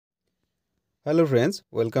Hello friends,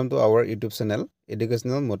 welcome to our YouTube channel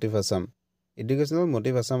Educational Motive Assam. Educational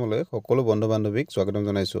Motive Assam লৈ সকলো বন্ধু-বান্ধৱীক স্বাগতম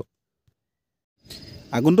জনাইছো।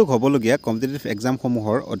 আগন্তুক হ'বলগীয়া কম্পিটিটিভ এক্সাম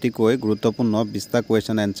সমূহৰ অতিকৈ গুৰুত্বপূৰ্ণ 20টা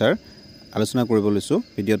কোৱেশ্চন এনসাৰ আলোচনা কৰিব লৈছো।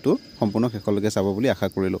 ভিডিওটো সম্পূৰ্ণ শেষলৈকে চাব বুলি আশা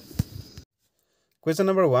কৰিলো। Question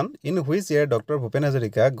number 1, in which year Dr. Bhupen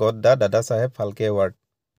Hazarika got the Dada Saheb Phalke Award?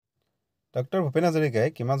 Dr. Bhupen Hazarika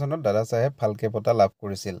কিমান চনত দাদা সাহেব ফালকে বঁটা লাভ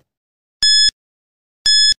কৰিছিল?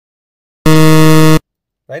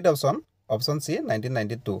 Right option, option C,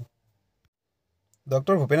 1992.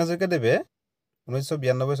 Dr. Bhupen Hazarika দেৱে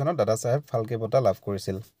 1992 চনত দাদা সাহেব ফালকে বঁটা লাভ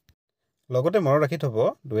কৰিছিল। লগতে মনত ৰাখি থব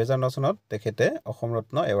 2009 চনত তেখেতে অসম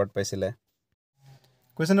ৰত্ন এৱাৰ্ড পাইছিলে।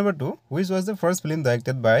 Question number 2, which was the first film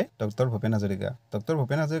directed by Dr. Bhupen Hazarika? Dr.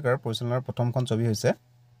 Bhupen Hazarikar পৰিচালনাৰ প্ৰথমখন ছবি হৈছে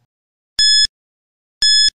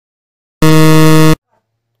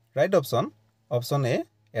Right option, option A,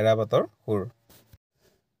 Era Bator সুৰ।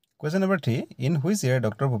 Question number 3, in which year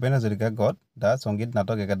Dr. Bhupen Hazarika got the Sangit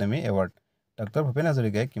Natak Academy Award? Dr. Bhupen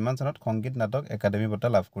Hazarika কিমান চনত সংগীত নাটক academy বঁটা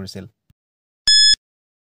লাভ কৰিছিল?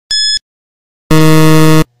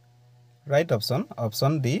 Right option,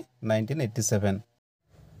 option D, 1987.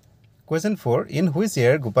 Question 4, in which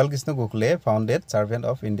year Gopal Krishna Gokhale founded Servants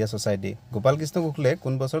of India Society? Gopal Krishna Gokhale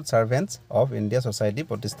কোন বছৰত Servants of India Society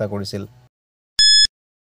প্ৰতিষ্ঠা কৰিছিল?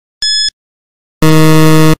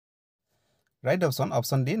 Right option,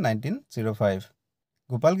 option D, 1905.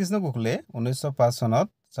 Gopal Krishna Gokhale 1905 চনত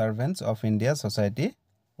Servants of India Society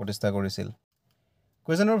প্ৰতিষ্ঠা কৰিছিল।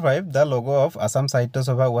 Question number 5, the logo of Assam Sahitya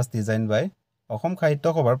Sabha was designed by Assam সাহিত্য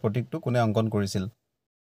সভাৰ প্ৰতীকটো কোনে অংকন কৰিছিল?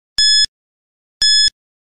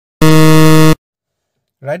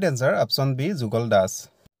 Right answer, option B, যুগল দাস।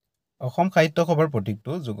 অসম সাহিত্য সভাৰ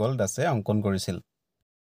প্ৰতীকটো যুগল দাসে অংকন কৰিছিল।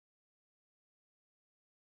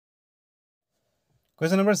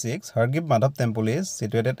 Question number 6, Hargreave Madhav Temple is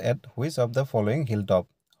situated at which of the following hilltop?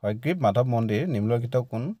 Hargreave Madhav মন্দিৰ নিম্নলিখিত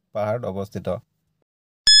কোন পাহাৰত অৱস্থিত?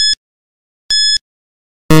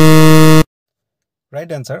 Right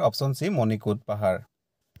answer, option C, মণিকোট পাহাৰ।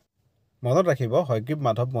 মনত ৰাখিব Hargreave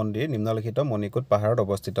Madhav মন্দিৰ নিম্নলিখিত মণিকোট পাহাৰত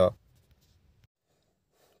অৱস্থিত।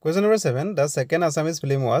 Question number 7, the second Assamese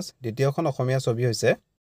film was দ্বিতীয়খন অসমীয়া ছবি হৈছে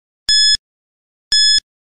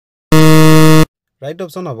Right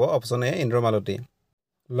option হ'ব option A, ইন্দ্ৰমালতী।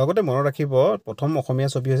 লগতে মনত ৰাখিব প্ৰথম অসমীয়া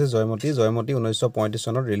ছবি হৈছে জয়মতী 1935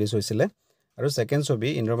 চনত ৰিলিজ হৈছিলে আৰু সেকেন্ড ছবি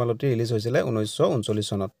ইন্দ্ৰমালতী ৰিলিজ হৈছিলে 1939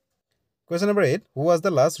 চনত। Question number 8, who was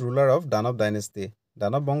the last ruler of Danab dynasty?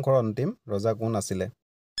 দানৱ বংশৰ অন্তিম ৰজা কোন আছিলে?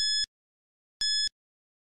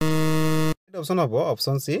 অপচন হ'ব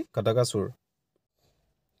অপচন C, ঘটকাসুৰ।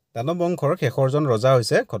 দানৱ বংশৰ শেষৰজন ৰজা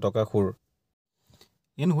হৈছে Ghatakasur.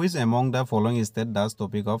 In which among the following state does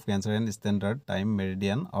topic of cancer and standard time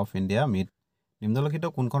meridian of India meet? নিম্নলিখিত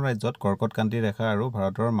কোনখন ৰাজ্যত কৰ্কটক্ৰান্তি ৰেখা আৰু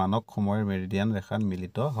ভাৰতৰ মানক সময়ৰ মেৰিডিয়ান ৰেখা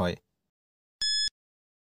মিলিত হয়?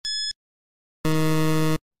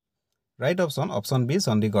 Right option, option B,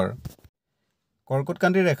 Chandigarh.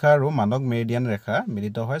 কৰ্কটক্ৰান্তি ৰেখা আৰু মানক মেৰিডিয়ান ৰেখা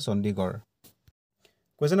মিলিত হয় Chandigarh.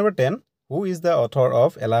 Question number 10, who is the author of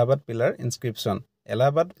Allahabad Pillar Inscription?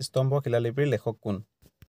 Allahabad স্তম্ভ শিলালিপিৰ লেখক কোন?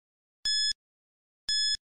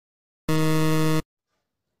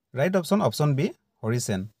 Right option, option B, Hari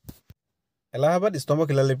সেন। এলাহাবাদ স্তম্ভ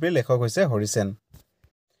শিলালিপিৰ লেখক হৈছে হৰি সেন।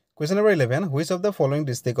 Question number 11, which of the following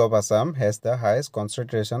district of Assam has the highest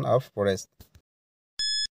concentration of forest?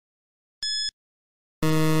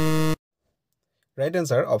 Right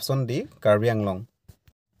answer, option D, Karbi Anglong.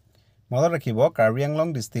 মনত ৰাখিব কাৰ্বি আংলং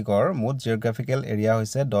ডিষ্ট্ৰিক্টৰ মুঠ জিঅগ্ৰাফিকেল এৰিয়া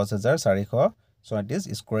হৈছে 10,434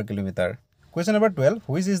 square kilometre. Question number 12,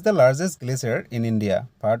 which is the largest glacier in India?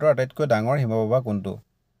 ভাৰতৰ আটাইতকৈ ডাঙৰ হিমবাহ কোনটো?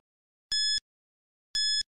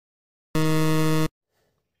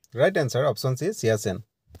 Right answer, option C, Siachen.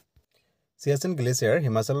 Siachen glacier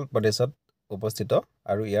Himachal প্ৰদেশত অৱস্থিত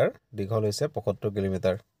আৰু ইয়াৰ দীঘল হৈছে 75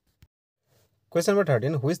 kilometre. Question number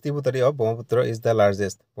 13, which tributary of Brahmaputra is the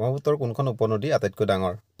largest? ব্ৰহ্মপুত্ৰৰ কোনখন উপনদী আটাইতকৈ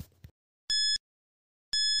ডাঙৰ?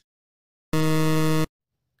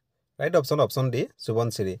 Right option, option D,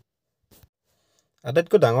 সুবনচিৰি।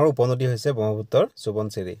 আটাইতকৈ ডাঙৰ উপনদী হৈছে ব্ৰহ্মপুত্ৰৰ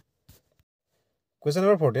সুবনচিৰি। Question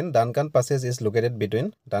number 14, Duncan passage is located between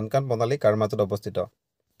Duncan প্ৰণালী কাৰ মাজত অৱস্থিত?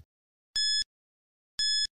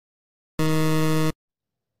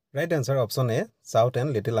 Right answer, option A, South and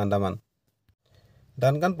Little Andaman.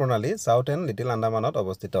 Duncan প্ৰণালী South and Little Andamanত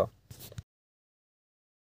অৱস্থিত।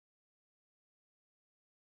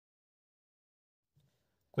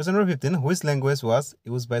 Question number 15, which language was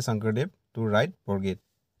used by Shankardev to write বৰগীত?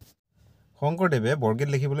 শংকৰদেৱে বৰগীত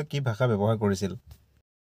লিখিবলৈ কি ভাষা ব্যৱহাৰ কৰিছিল?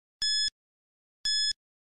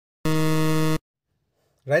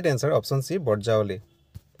 Right answer, option C, Brajavali.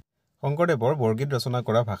 শংকৰদেৱৰ বৰগীত ৰচনা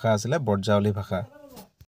কৰা ভাষা আছিলে ব্ৰজাৱলী ভাষা।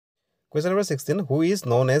 Question number 16 who is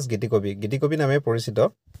known as গীতিকবি গীতিকবি নামে পৰিচিত।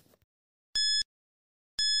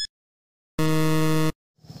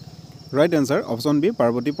 Right answer option B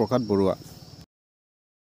Parvati Prasad Barua.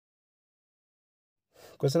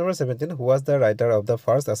 Question number 17 who was the writer of the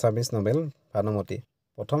first Assamese novel Bhanumati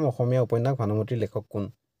প্ৰথম অসমীয়া উপন্যাস ভানুমতীৰ লেখক কোন?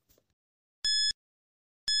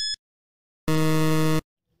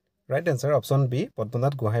 Right answer option B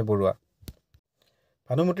Padmanath Gohain Barua.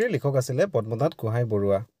 ভানুমতীৰ লেখক আছিলে Padmanath Gohain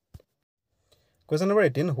Barua. Question number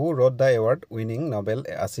 18 who ৰট the award winning novel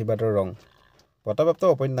আশীৰ্বাদৰ ৰং বঁটাপ্ৰাপ্ত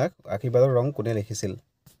উপন্যাস আশীৰ্বাদৰ ৰং কোনে লিখিছিল?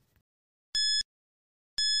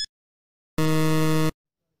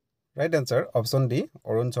 Right answer option D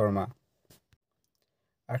Arun Sharma.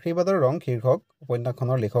 আশীৰ্বাদৰ ৰং শীৰ্ষক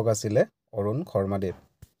উপন্যাসখনৰ লেখক আছিলে Arun শৰ্মাদেৱ।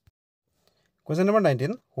 Question number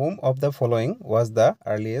 19 hmm of the following was the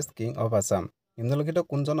earliest king of Assam নিম্নলিখিত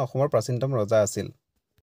কোনজন অসমৰ প্ৰাচীনতম ৰজা আছিল?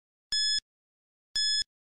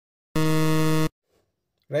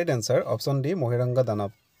 Right answer option D Mahiranga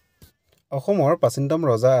দানৱ। অসমৰ প্ৰাচীনতম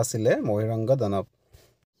ৰজা আছিলে মহিৰংগ দানৱ।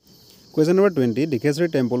 Question number 20 দীক্ষেশ্বৰী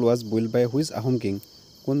temple was build by which Ahom king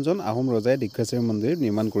কোনজন আহোম ৰজাই দীক্ষেশ্বৰী মন্দিৰ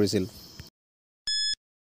নিৰ্মাণ কৰিছিল?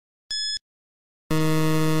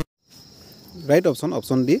 Right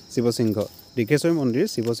option D Siva Singha. দীক্ষেশ্বৰী মন্দিৰ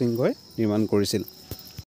শিৱসিংহই নিৰ্মাণ কৰিছিল।